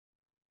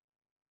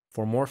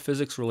For more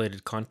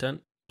physics-related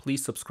content,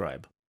 please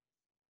subscribe.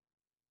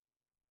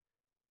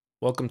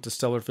 Welcome to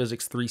Stellar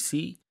Physics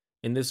 3C.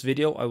 In this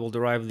video, I will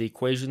derive the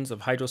equations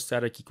of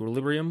hydrostatic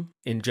equilibrium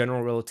in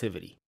general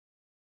relativity.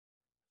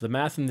 The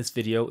math in this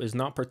video is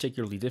not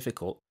particularly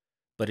difficult,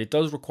 but it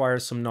does require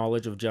some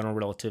knowledge of general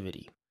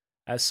relativity.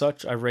 As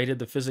such, I've rated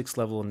the physics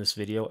level in this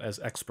video as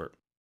expert.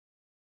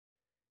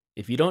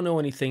 If you don't know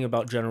anything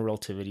about general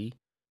relativity,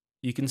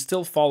 you can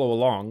still follow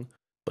along,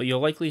 but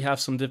you'll likely have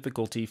some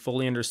difficulty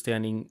fully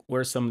understanding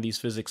where some of these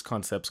physics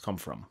concepts come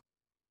from.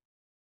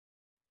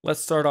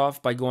 Let's start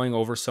off by going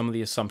over some of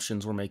the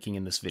assumptions we're making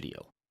in this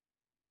video.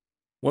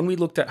 When we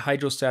looked at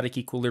hydrostatic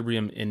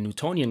equilibrium in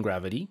Newtonian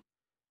gravity,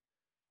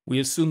 we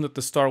assumed that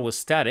the star was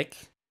static,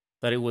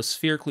 that it was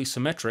spherically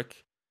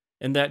symmetric,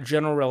 and that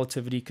general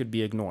relativity could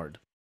be ignored,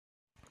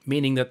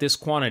 meaning that this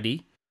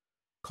quantity,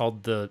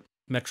 called the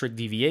metric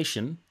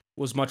deviation,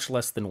 was much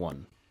less than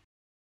 1.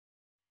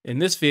 In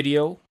this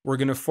video, we're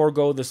going to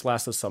forego this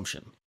last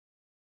assumption.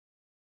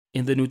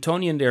 In the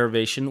Newtonian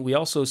derivation, we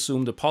also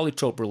assumed a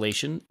polytrope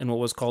relation in what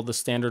was called the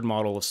standard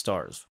model of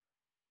stars.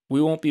 We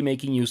won't be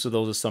making use of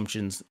those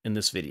assumptions in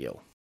this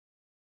video.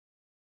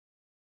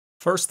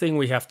 First thing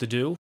we have to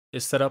do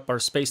is set up our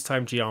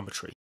space-time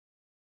geometry.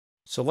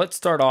 So let's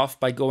start off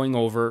by going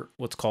over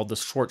what's called the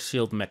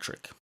Schwarzschild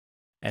metric.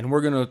 And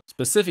we're going to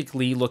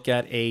specifically look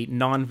at a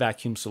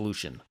non-vacuum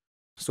solution.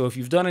 So if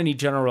you've done any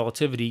general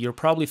relativity, you're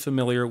probably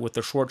familiar with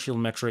the Schwarzschild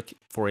metric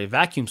for a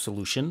vacuum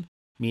solution,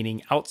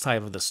 meaning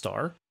outside of the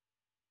star.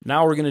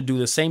 Now we're going to do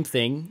the same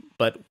thing,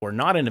 but we're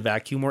not in a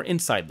vacuum, we're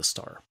inside the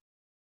star.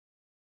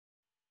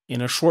 In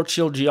a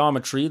Schwarzschild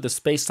geometry, the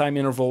spacetime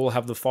interval will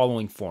have the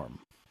following form.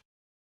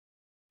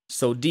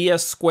 So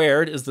ds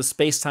squared is the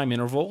spacetime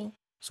interval,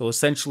 so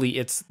essentially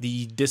it's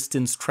the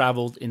distance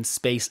traveled in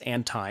space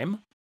and time,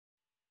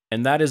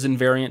 and that is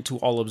invariant to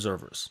all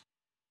observers.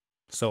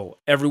 So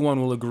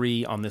everyone will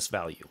agree on this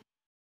value.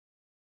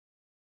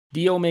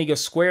 D omega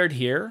squared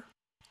here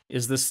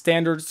is the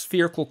standard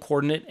spherical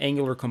coordinate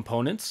angular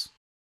components,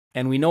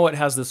 and we know it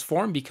has this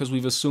form because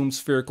we've assumed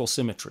spherical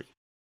symmetry.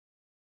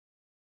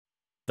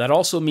 That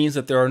also means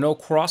that there are no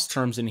cross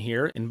terms in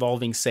here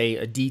involving, say,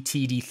 a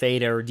dt d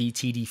theta or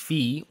dt d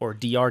phi, or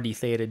dr d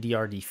theta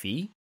dr d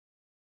phi,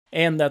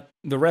 and that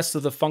the rest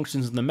of the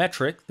functions in the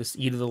metric, this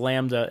e to the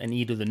lambda and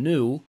e to the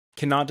nu,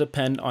 cannot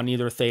depend on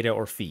either theta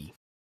or phi.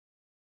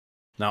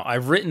 Now,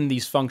 I've written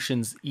these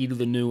functions e to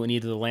the nu and e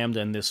to the lambda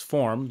in this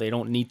form. They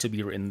don't need to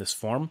be written in this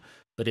form,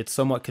 but it's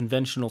somewhat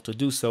conventional to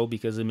do so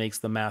because it makes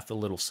the math a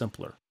little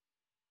simpler.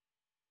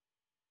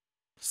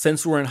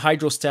 Since we're in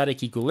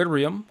hydrostatic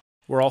equilibrium,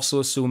 we're also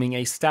assuming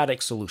a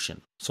static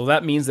solution. So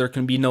that means there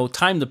can be no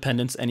time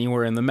dependence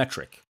anywhere in the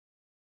metric.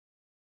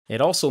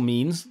 It also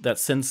means that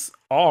since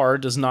r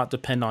does not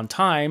depend on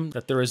time,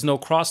 that there is no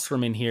cross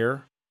term in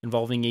here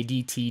involving a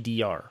dt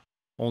dr,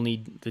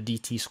 only the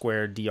dt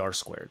squared dr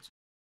squared.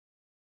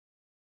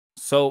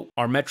 So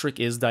our metric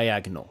is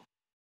diagonal.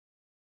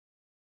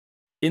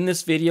 In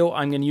this video,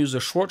 I'm going to use a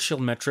Schwarzschild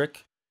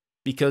metric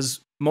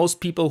because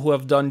most people who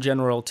have done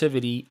general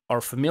relativity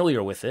are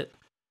familiar with it,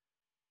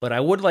 but I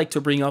would like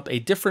to bring up a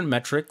different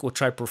metric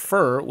which I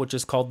prefer, which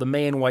is called the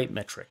May-and-White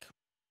metric.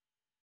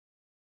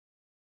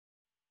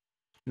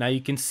 Now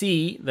you can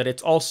see that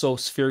it's also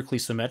spherically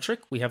symmetric.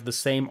 We have the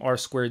same r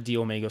squared d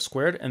omega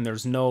squared, and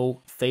there's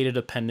no theta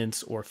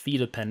dependence or phi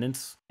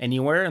dependence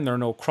anywhere, and there are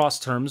no cross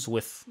terms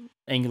with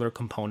angular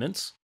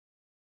components.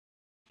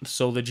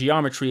 So the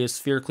geometry is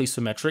spherically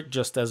symmetric,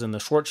 just as in the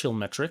Schwarzschild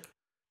metric.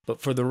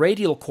 But for the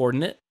radial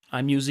coordinate,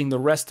 I'm using the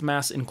rest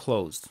mass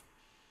enclosed,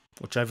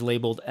 which I've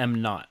labeled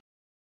m0.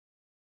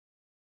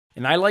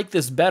 And I like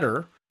this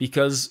better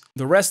because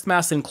the rest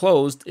mass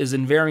enclosed is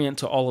invariant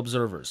to all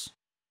observers.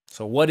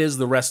 So what is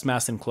the rest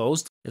mass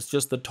enclosed? It's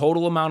just the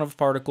total amount of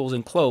particles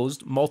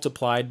enclosed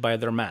multiplied by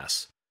their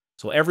mass.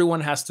 So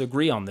everyone has to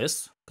agree on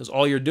this, because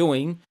all you're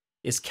doing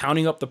is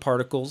counting up the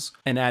particles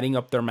and adding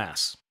up their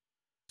mass.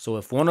 So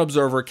if one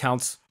observer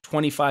counts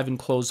 25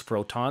 enclosed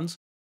protons,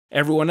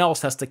 everyone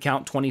else has to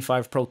count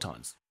 25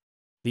 protons.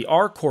 The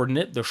r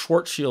coordinate, the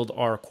Schwarzschild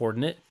r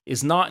coordinate,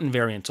 is not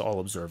invariant to all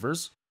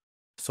observers.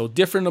 So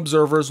different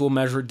observers will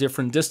measure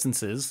different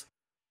distances,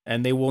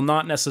 and they will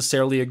not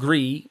necessarily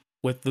agree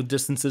with the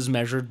distances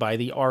measured by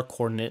the r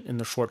coordinate in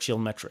the Schwarzschild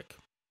metric.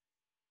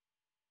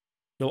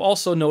 You'll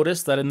also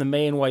notice that in the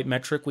May-and-White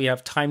metric we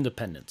have time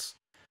dependence.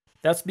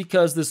 That's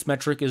because this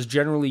metric is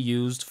generally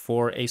used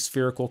for a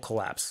spherical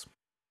collapse,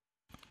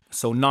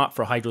 so not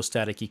for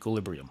hydrostatic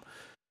equilibrium.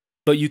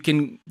 But you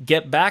can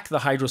get back the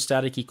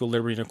hydrostatic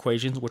equilibrium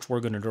equations, which we're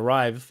going to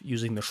derive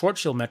using the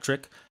Schwarzschild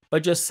metric, by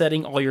just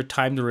setting all your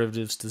time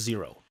derivatives to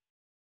 0.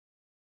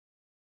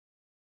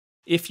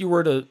 If you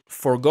were to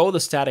forego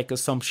the static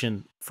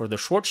assumption for the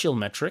Schwarzschild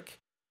metric,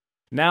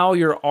 now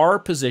your r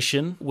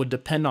position would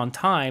depend on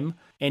time,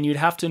 and you'd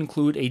have to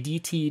include a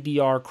dt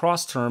dr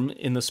cross term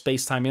in the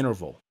spacetime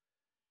interval.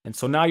 And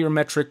so now your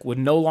metric would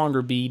no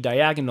longer be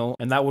diagonal,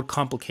 and that would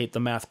complicate the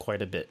math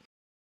quite a bit.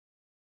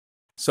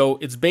 So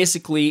it's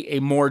basically a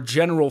more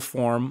general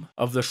form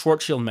of the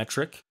Schwarzschild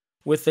metric,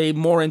 with a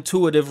more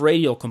intuitive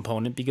radial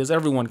component because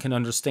everyone can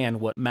understand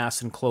what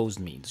mass enclosed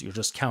means. You're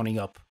just counting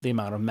up the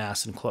amount of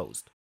mass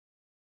enclosed.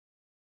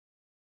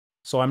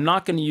 So I'm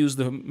not going to use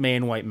the May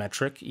and White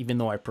metric, even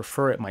though I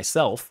prefer it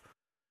myself,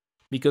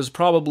 because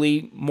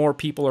probably more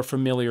people are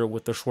familiar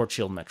with the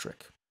Schwarzschild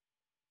metric.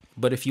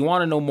 But if you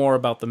want to know more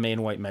about the May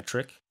and White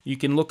metric, you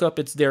can look up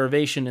its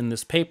derivation in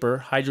this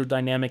paper,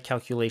 Hydrodynamic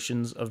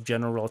Calculations of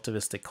General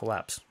Relativistic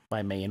Collapse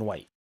by May and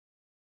White.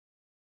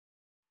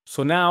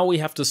 So now we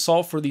have to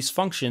solve for these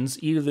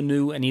functions, e to the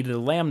nu and e to the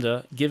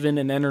lambda, given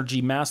an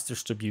energy mass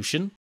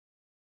distribution.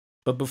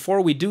 But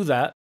before we do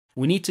that,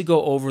 we need to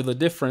go over the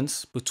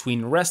difference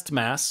between rest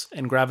mass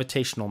and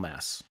gravitational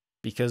mass.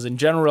 Because in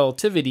general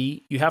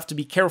relativity, you have to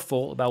be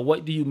careful about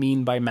what do you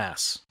mean by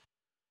mass.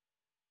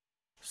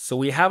 So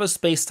we have a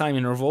space-time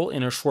interval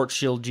in a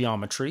Schwarzschild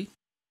geometry,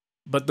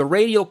 but the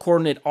radial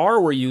coordinate r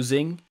we're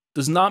using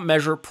does not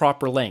measure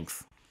proper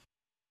length.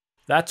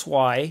 That's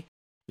why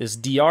this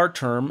dr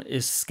term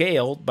is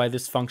scaled by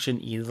this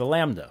function e to the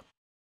lambda.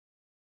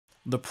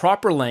 The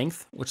proper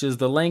length, which is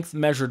the length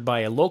measured by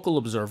a local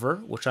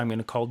observer, which I'm going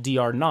to call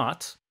dr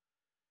naught,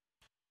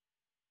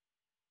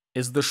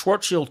 is the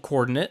Schwarzschild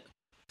coordinate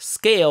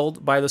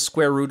scaled by the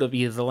square root of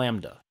e to the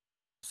lambda.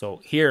 So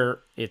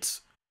here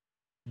it's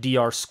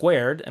dr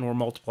squared, and we're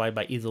multiplied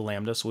by e to the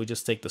lambda, so we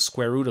just take the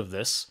square root of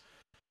this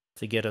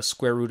to get a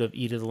square root of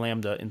e to the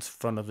lambda in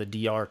front of the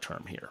dr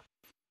term here.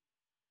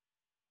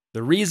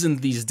 The reason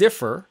these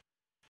differ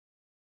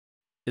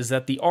is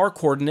that the r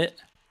coordinate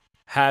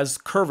has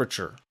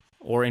curvature,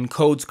 or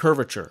encodes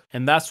curvature,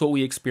 and that's what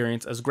we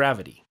experience as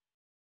gravity.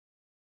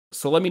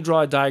 So let me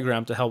draw a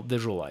diagram to help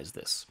visualize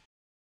this.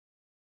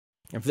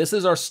 If this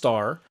is our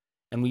star,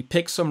 and we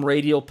pick some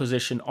radial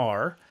position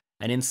r,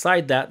 and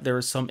inside that there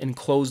is some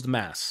enclosed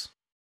mass.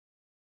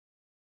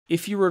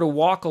 If you were to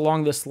walk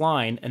along this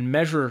line and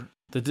measure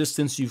the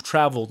distance you've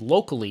traveled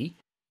locally,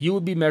 you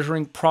would be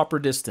measuring proper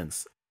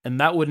distance, and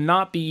that would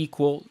not be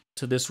equal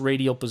to this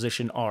radial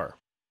position r.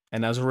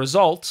 And as a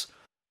result,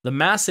 the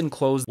mass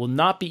enclosed will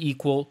not be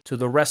equal to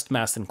the rest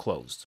mass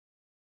enclosed.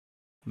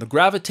 The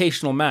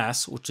gravitational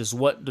mass, which is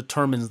what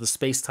determines the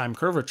space-time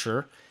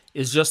curvature,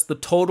 is just the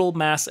total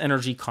mass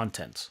energy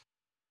content.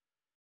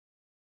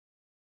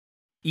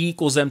 E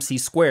equals mc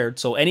squared,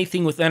 so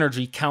anything with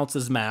energy counts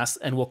as mass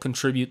and will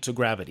contribute to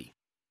gravity.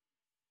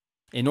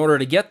 In order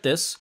to get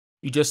this,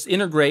 you just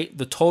integrate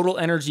the total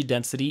energy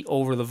density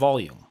over the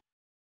volume.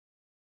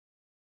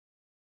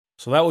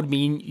 So that would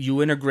mean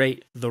you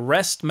integrate the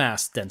rest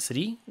mass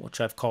density,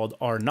 which I've called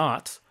R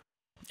naught,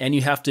 and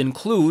you have to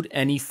include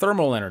any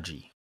thermal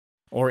energy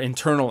or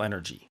internal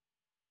energy.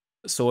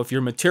 So if your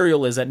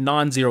material is at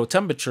non-zero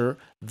temperature,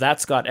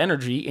 that's got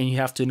energy, and you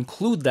have to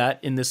include that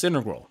in this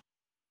integral.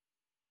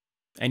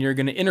 And you're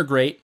going to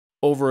integrate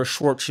over a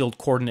Schwarzschild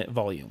coordinate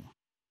volume.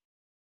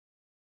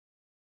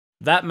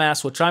 That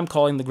mass, which I'm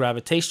calling the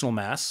gravitational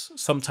mass,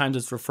 sometimes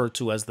it's referred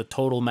to as the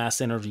total mass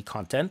energy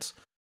content,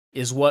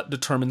 is what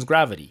determines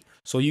gravity.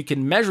 So you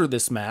can measure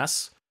this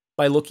mass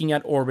by looking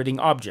at orbiting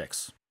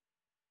objects.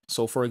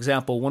 So for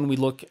example, when we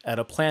look at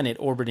a planet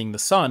orbiting the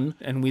sun,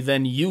 and we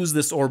then use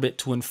this orbit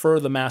to infer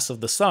the mass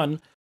of the sun,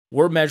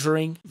 we're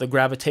measuring the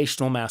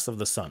gravitational mass of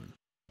the sun,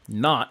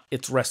 not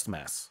its rest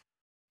mass.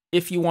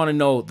 If you want to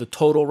know the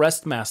total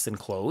rest mass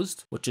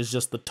enclosed, which is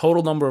just the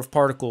total number of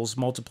particles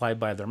multiplied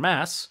by their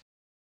mass,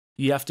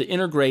 you have to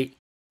integrate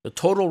the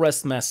total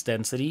rest mass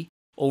density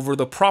over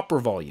the proper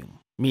volume,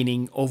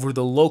 meaning over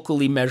the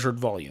locally measured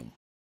volume.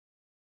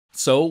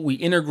 So we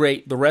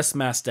integrate the rest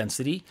mass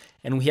density,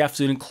 and we have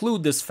to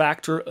include this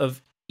factor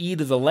of e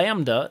to the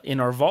lambda in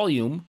our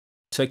volume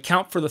to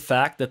account for the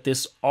fact that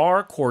this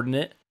r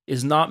coordinate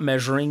is not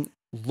measuring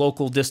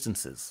local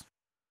distances.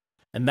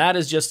 And that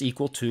is just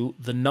equal to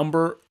the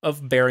number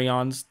of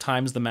baryons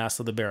times the mass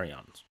of the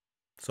baryons.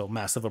 So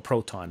mass of a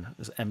proton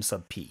is m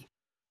sub p.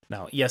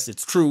 Now, yes,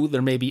 it's true,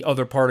 there may be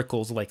other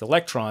particles like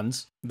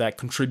electrons that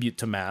contribute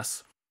to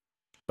mass,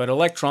 but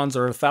electrons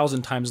are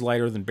 1,000 times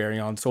lighter than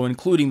baryons, so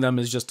including them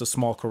is just a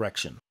small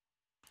correction.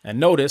 And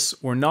notice,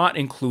 we're not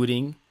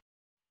including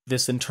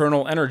this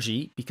internal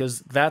energy because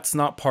that's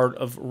not part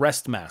of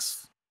rest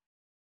mass.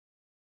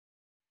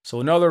 So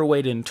another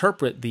way to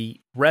interpret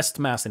the rest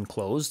mass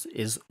enclosed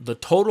is the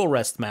total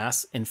rest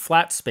mass in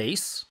flat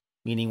space,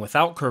 meaning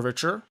without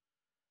curvature,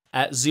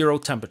 at zero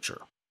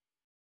temperature.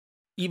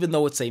 Even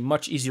though it's a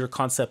much easier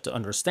concept to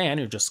understand,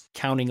 you're just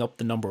counting up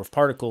the number of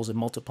particles and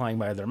multiplying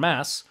by their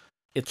mass,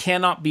 it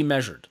cannot be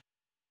measured.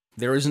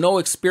 There is no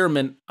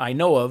experiment I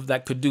know of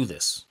that could do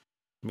this.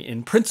 I mean,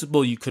 in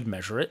principle, you could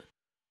measure it,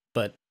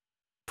 but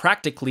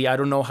practically, I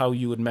don't know how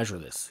you would measure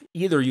this.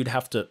 Either you'd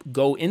have to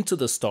go into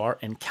the star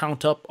and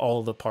count up all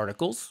of the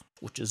particles,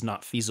 which is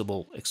not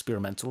feasible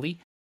experimentally,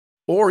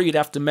 or you'd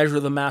have to measure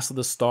the mass of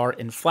the star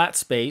in flat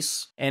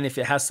space, and if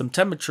it has some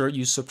temperature,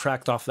 you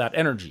subtract off that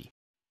energy.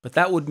 But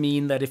that would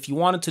mean that if you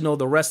wanted to know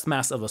the rest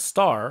mass of a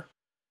star,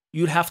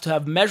 you'd have to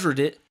have measured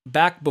it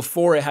back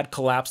before it had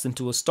collapsed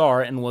into a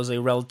star and was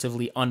a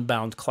relatively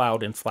unbound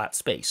cloud in flat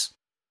space.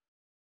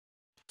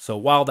 So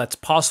while that's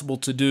possible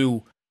to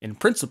do in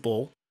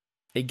principle,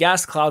 A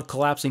gas cloud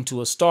collapsing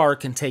to a star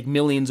can take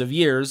millions of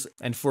years,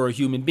 and for a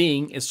human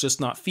being, it's just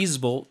not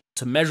feasible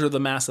to measure the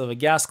mass of a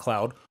gas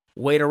cloud,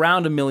 wait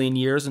around 1,000,000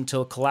 years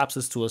until it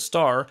collapses to a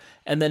star,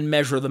 and then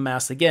measure the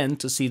mass again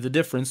to see the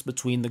difference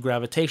between the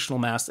gravitational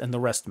mass and the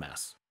rest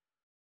mass.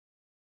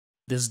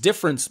 This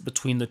difference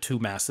between the two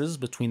masses,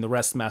 between the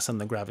rest mass and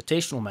the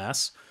gravitational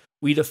mass,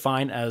 we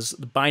define as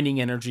the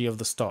binding energy of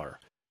the star,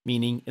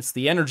 meaning it's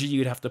the energy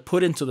you'd have to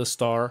put into the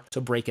star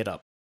to break it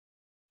up.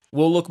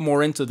 We'll look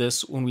more into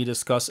this when we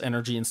discuss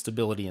energy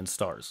instability in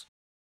stars.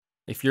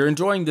 If you're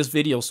enjoying this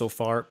video so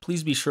far,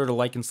 please be sure to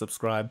like and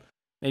subscribe,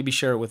 maybe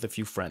share it with a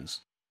few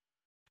friends.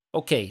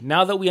 Okay,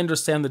 now that we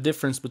understand the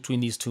difference between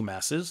these two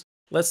masses,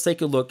 let's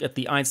take a look at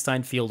the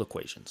Einstein field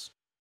equations.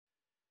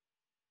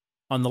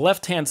 On the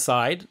left-hand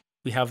side,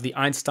 we have the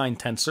Einstein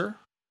tensor,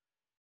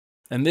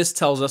 and this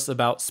tells us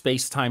about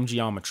space-time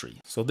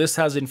geometry. So this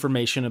has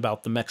information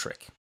about the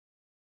metric.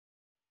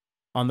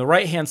 On the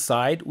right-hand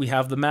side, we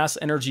have the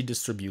mass-energy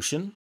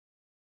distribution.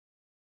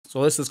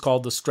 So this is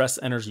called the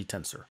stress-energy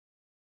tensor.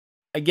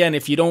 Again,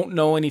 if you don't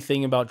know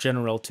anything about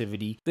general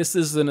relativity, this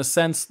is in a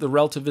sense the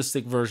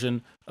relativistic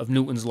version of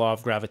Newton's law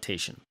of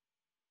gravitation.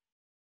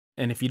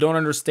 And if you don't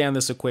understand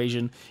this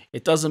equation,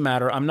 it doesn't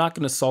matter. I'm not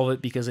going to solve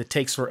it because it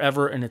takes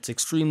forever and it's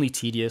extremely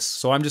tedious.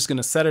 So I'm just going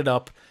to set it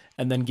up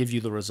and then give you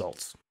the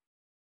results.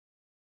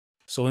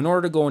 So in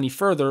order to go any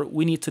further,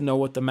 we need to know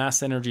what the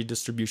mass-energy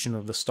distribution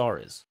of the star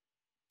is.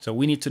 So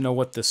we need to know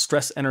what the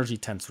stress-energy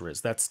tensor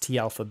is. That's T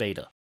alpha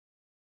beta.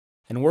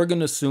 And we're going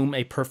to assume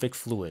a perfect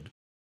fluid.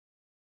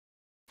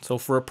 So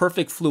for a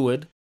perfect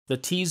fluid, the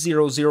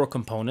T00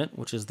 component,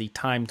 which is the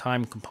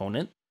time-time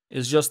component,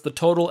 is just the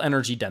total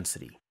energy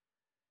density.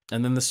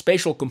 And then the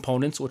spatial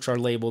components, which are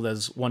labeled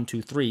as 1,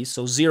 2, 3.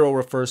 So 0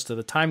 refers to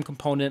the time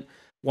component,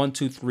 1,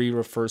 2, 3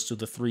 refers to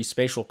the 3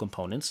 spatial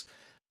components.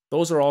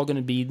 Those are all going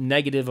to be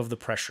negative of the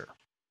pressure.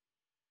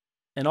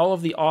 And all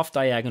of the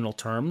off-diagonal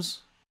terms,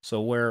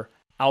 so where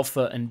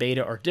alpha and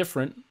beta are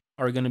different,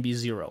 are going to be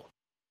 0.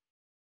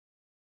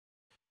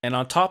 And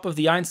on top of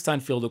the Einstein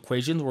field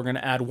equations, we're going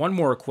to add one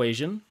more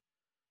equation,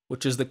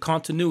 which is the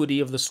continuity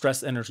of the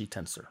stress-energy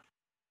tensor.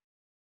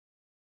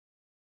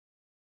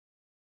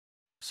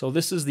 So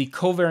this is the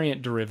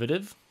covariant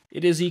derivative.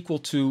 It is equal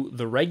to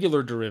the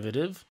regular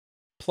derivative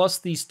plus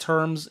these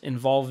terms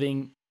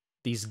involving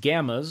these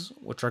gammas,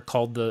 which are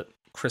called the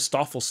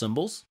Christoffel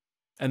symbols,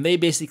 and they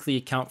basically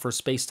account for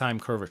space-time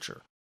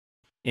curvature.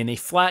 In a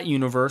flat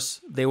universe,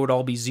 they would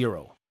all be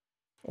 0.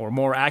 Or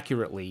more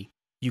accurately,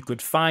 you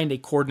could find a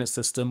coordinate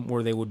system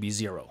where they would be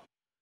 0.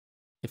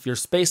 If your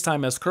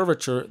space-time has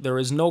curvature, there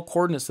is no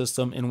coordinate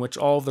system in which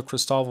all of the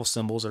Christoffel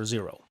symbols are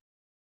 0.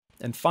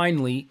 And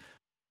finally,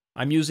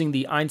 I'm using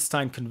the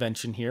Einstein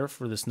convention here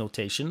for this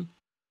notation,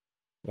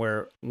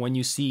 where when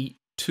you see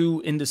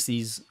two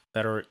indices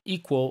that are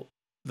equal,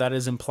 that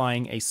is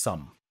implying a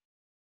sum.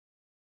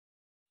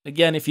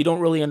 Again, if you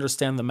don't really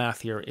understand the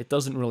math here, it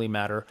doesn't really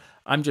matter.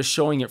 I'm just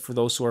showing it for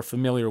those who are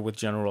familiar with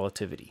general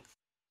relativity,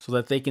 so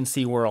that they can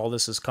see where all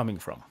this is coming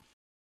from.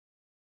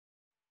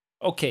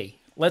 Okay,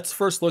 let's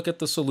first look at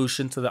the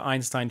solution to the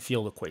Einstein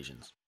field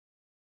equations.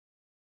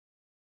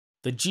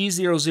 The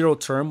G00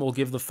 term will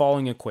give the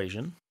following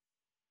equation.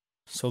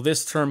 So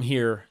this term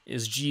here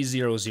is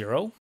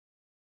G00,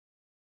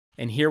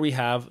 and here we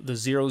have the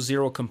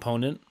 0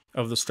 component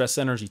of the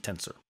stress-energy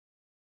tensor.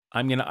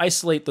 I'm going to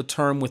isolate the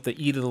term with the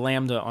e to the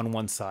lambda on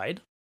one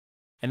side,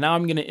 and now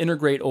I'm going to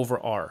integrate over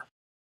r.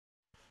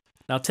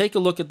 Now take a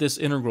look at this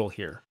integral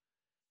here.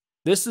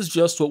 This is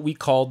just what we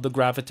called the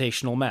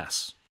gravitational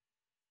mass.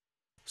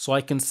 So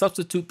I can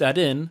substitute that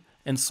in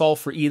and solve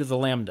for e to the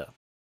lambda.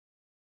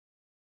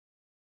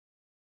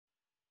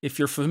 If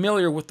you're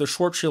familiar with the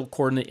Schwarzschild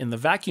coordinate in the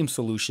vacuum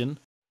solution,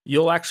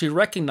 you'll actually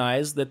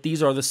recognize that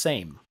these are the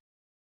same.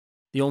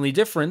 The only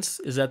difference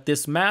is that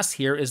this mass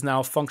here is now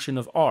a function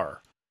of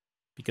r,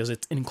 because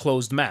it's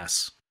enclosed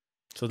mass.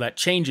 So that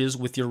changes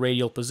with your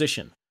radial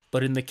position.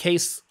 But in the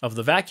case of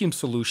the vacuum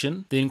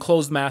solution, the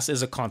enclosed mass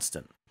is a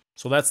constant.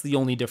 So that's the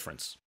only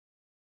difference.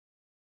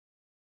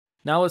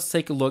 Now let's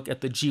take a look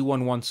at the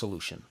G11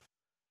 solution.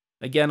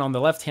 Again, on the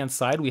left-hand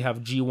side, we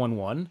have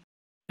G11.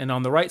 And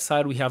on the right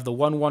side, we have the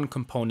 1,1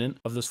 component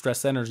of the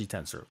stress-energy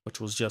tensor, which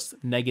was just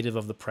negative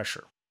of the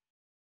pressure.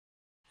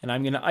 And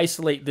I'm going to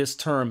isolate this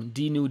term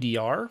d nu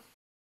dr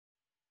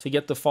to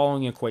get the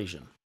following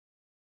equation.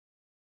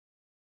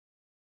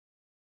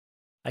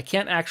 I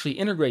can't actually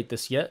integrate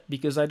this yet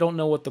because I don't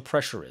know what the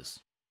pressure is.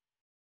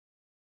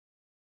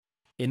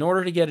 In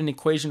order to get an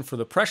equation for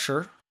the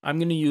pressure, I'm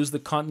going to use the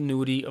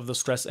continuity of the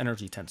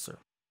stress-energy tensor.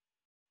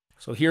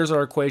 So here's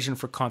our equation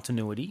for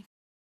continuity.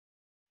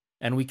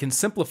 And we can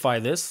simplify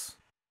this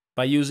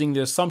by using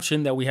the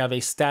assumption that we have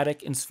a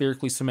static and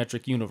spherically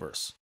symmetric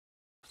universe.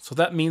 So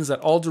that means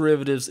that all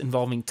derivatives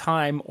involving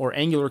time or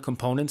angular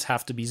components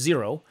have to be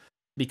 0,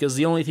 because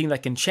the only thing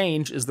that can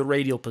change is the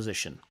radial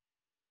position.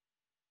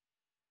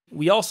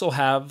 We also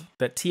have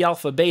that T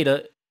alpha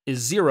beta is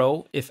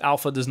 0 if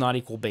alpha does not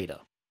equal beta.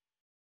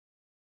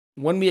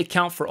 When we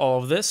account for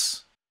all of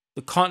this,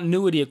 the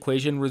continuity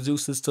equation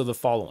reduces to the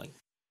following.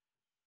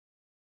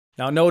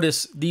 Now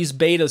notice these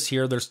betas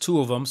here, there's two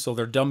of them, so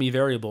they're dummy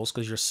variables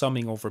because you're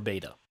summing over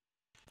beta.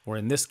 Or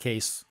in this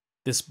case,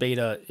 this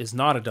beta is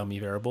not a dummy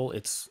variable,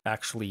 it's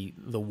actually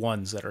the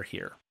ones that are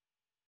here.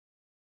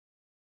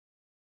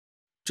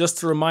 Just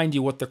to remind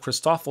you what the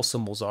Christoffel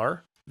symbols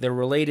are, they're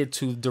related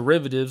to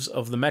derivatives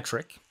of the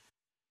metric.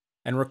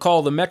 And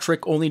recall the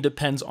metric only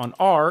depends on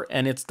r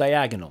and it's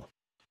diagonal.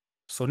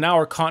 So now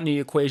our continuity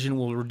equation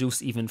will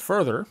reduce even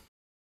further,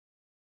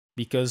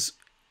 because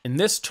in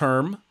this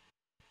term,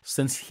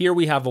 since here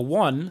we have a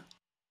 1,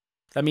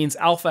 that means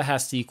alpha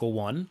has to equal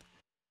 1,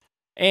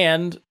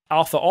 and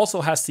alpha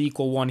also has to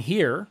equal 1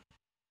 here,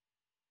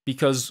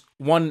 because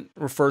 1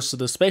 refers to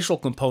the spatial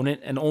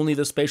component and only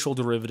the spatial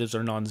derivatives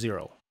are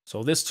non-zero.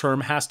 So this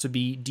term has to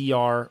be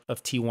dr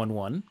of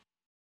t11.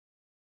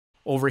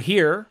 Over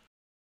here,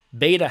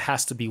 beta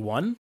has to be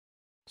 1,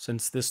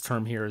 since this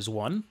term here is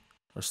 1,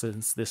 or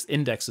since this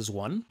index is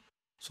 1.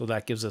 So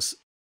that gives us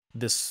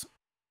this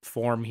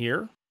form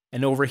here.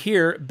 And over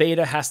here,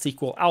 beta has to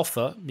equal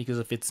alpha, because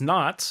if it's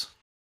not,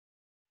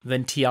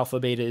 then t alpha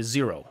beta is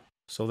 0.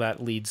 So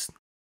that leads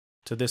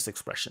to this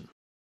expression.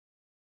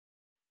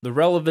 The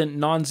relevant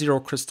non-zero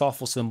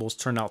Christoffel symbols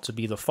turn out to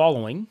be the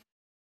following.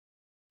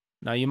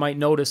 Now you might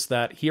notice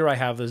that here I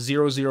have a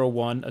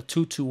 001, a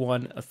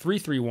 221, a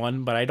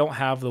 331, but I don't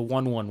have the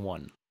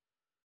 111.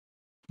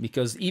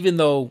 Because even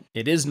though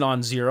it is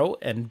non-zero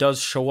and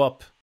does show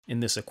up in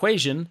this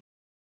equation,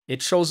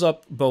 it shows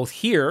up both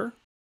here,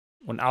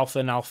 when alpha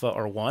and alpha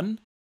are 1,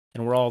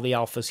 and where all the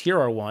alphas here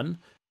are 1,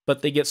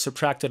 but they get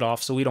subtracted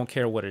off, so we don't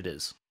care what it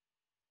is.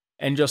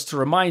 And just to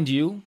remind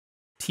you,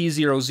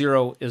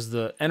 T00 is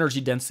the energy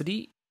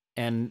density,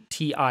 and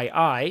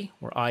Tii,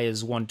 where I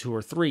is 1, 2,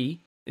 or 3,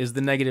 is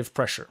the negative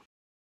pressure.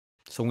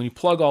 So when you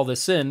plug all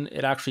this in,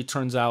 it actually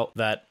turns out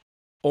that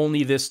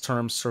only this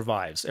term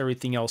survives.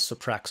 Everything else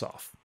subtracts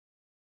off.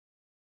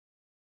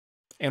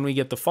 And we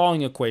get the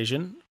following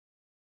equation,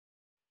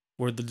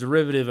 where the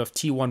derivative of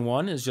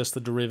t11 is just the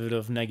derivative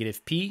of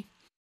negative p.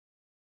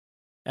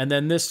 And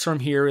then this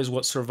term here is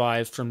what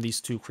survives from these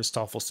two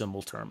Christoffel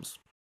symbol terms.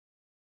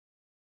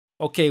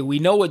 Okay, we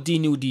know what d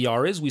nu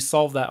dr is. We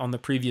solved that on the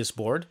previous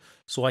board.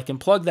 So I can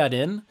plug that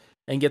in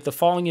and get the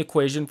following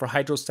equation for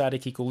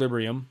hydrostatic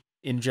equilibrium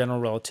in general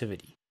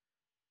relativity.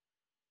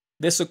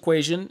 This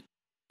equation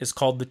is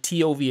called the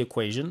TOV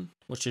equation,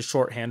 which is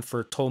shorthand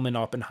for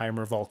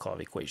Tolman-Oppenheimer-Volkov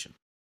equation.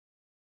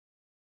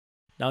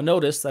 Now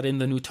notice that in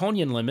the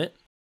Newtonian limit,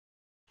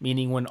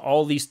 meaning when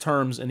all these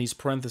terms in these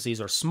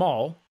parentheses are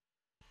small,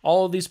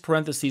 all of these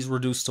parentheses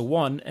reduce to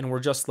 1, and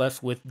we're just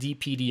left with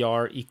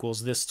dpdr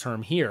equals this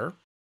term here.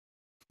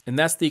 And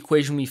that's the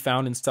equation we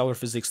found in Stellar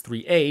Physics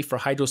 3a for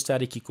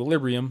hydrostatic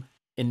equilibrium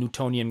in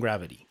Newtonian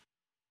gravity,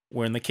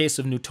 where in the case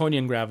of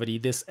Newtonian gravity,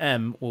 this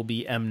m will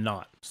be m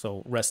naught,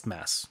 so rest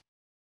mass.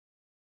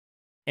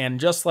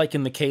 And just like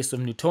in the case of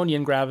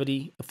Newtonian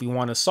gravity, if we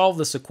want to solve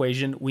this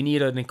equation, we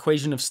need an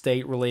equation of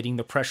state relating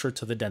the pressure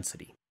to the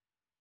density.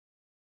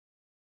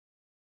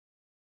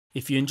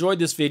 If you enjoyed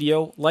this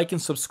video, like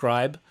and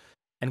subscribe,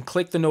 and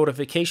click the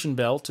notification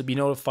bell to be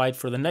notified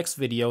for the next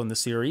video in the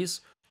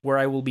series, where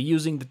I will be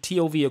using the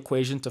TOV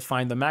equation to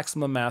find the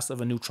maximum mass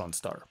of a neutron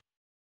star.